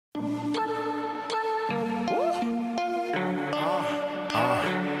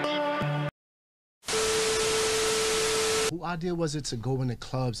idea was it to go into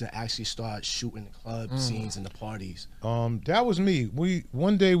clubs and actually start shooting the club scenes and the parties? That was me.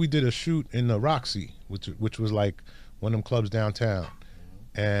 One day we did a shoot in the Roxy, which was like one of them clubs downtown.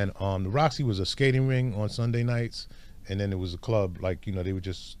 And the Roxy was a skating ring on Sunday nights, and then it was a club, like, you know, they would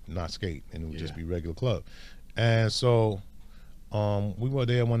just not skate, and it would just be regular club. And so we were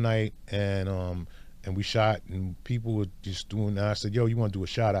there one night, and we shot, and people were just doing that. I said, yo, you want to do a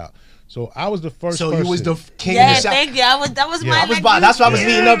shout out? So I was the first person. So you was the king of the shout. Thank you. That was my that's what I was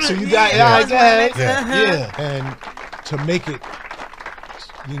leading up to. You got And to make it,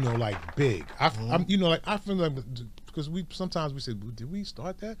 you know, like big. I'm you know, like I feel like, because sometimes we said, did we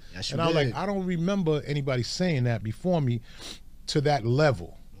start that? Yes, and I was like, I don't remember anybody saying that before me to that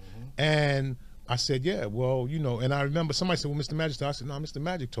level. And I said, yeah, well, you know, and I remember somebody said, well, Mr. Magic, I said, no, Mr.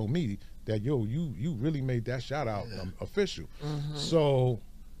 Magic told me that, yo, you really made that shout out official. So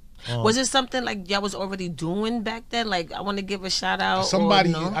was it something like y'all was already doing back then? Like, I want to give a shout out. Somebody,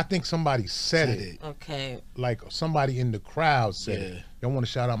 or no? I think somebody said it. Okay. Like somebody in the crowd said it. Y'all want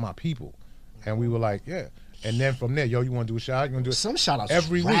to shout out my people, and we were like, yeah. And then from there, yo, you want to do a shout out? You want to do it? Some shout outs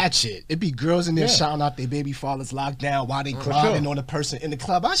every ratchet. week. It'd be girls in there shouting out their baby fathers locked down while they grinding on the person in the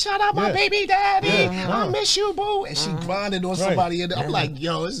club. I shout out my baby daddy. I miss you, boo. And she grinding on somebody in there. I'm like,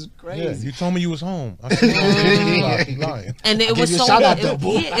 yo, this is crazy. Yeah, you told me you was home. I said, you lying. And it was so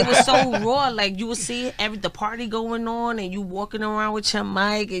it was so raw. Like, you would see the party going on, and you walking around with your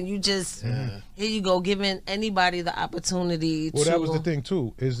mic, and you just here you go, giving anybody the opportunity. Well, that was the thing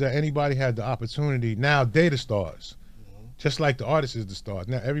too, is that anybody had the opportunity. Now they the stars, just like the artist is the star.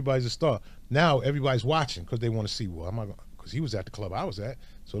 Now everybody's a star. Now everybody's watching because they want to see. Well, am I going? Because he was at the club I was at,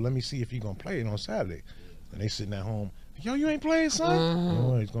 so let me see if he's gonna play it on Saturday. And they sitting at home. Yo, you ain't playing, son?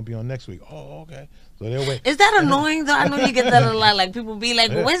 No, he's gonna be on next week. Oh, okay. So they'll wait. Is that annoying though? I know you get that a lot. Like, people be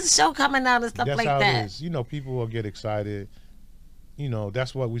like, when's the show coming out and stuff that's like how that. It is. You know, people will get excited. You know,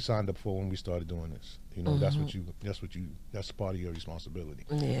 that's what we signed up for when we started doing this. You know, that's part of your responsibility.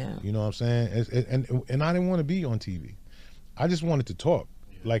 Yeah. You know what I'm saying? And I didn't want to be on TV. I just wanted to talk.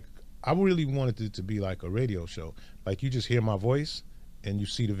 Like, I really wanted it to be like a radio show. Like, you just hear my voice and you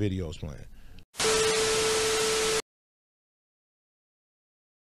see the videos playing.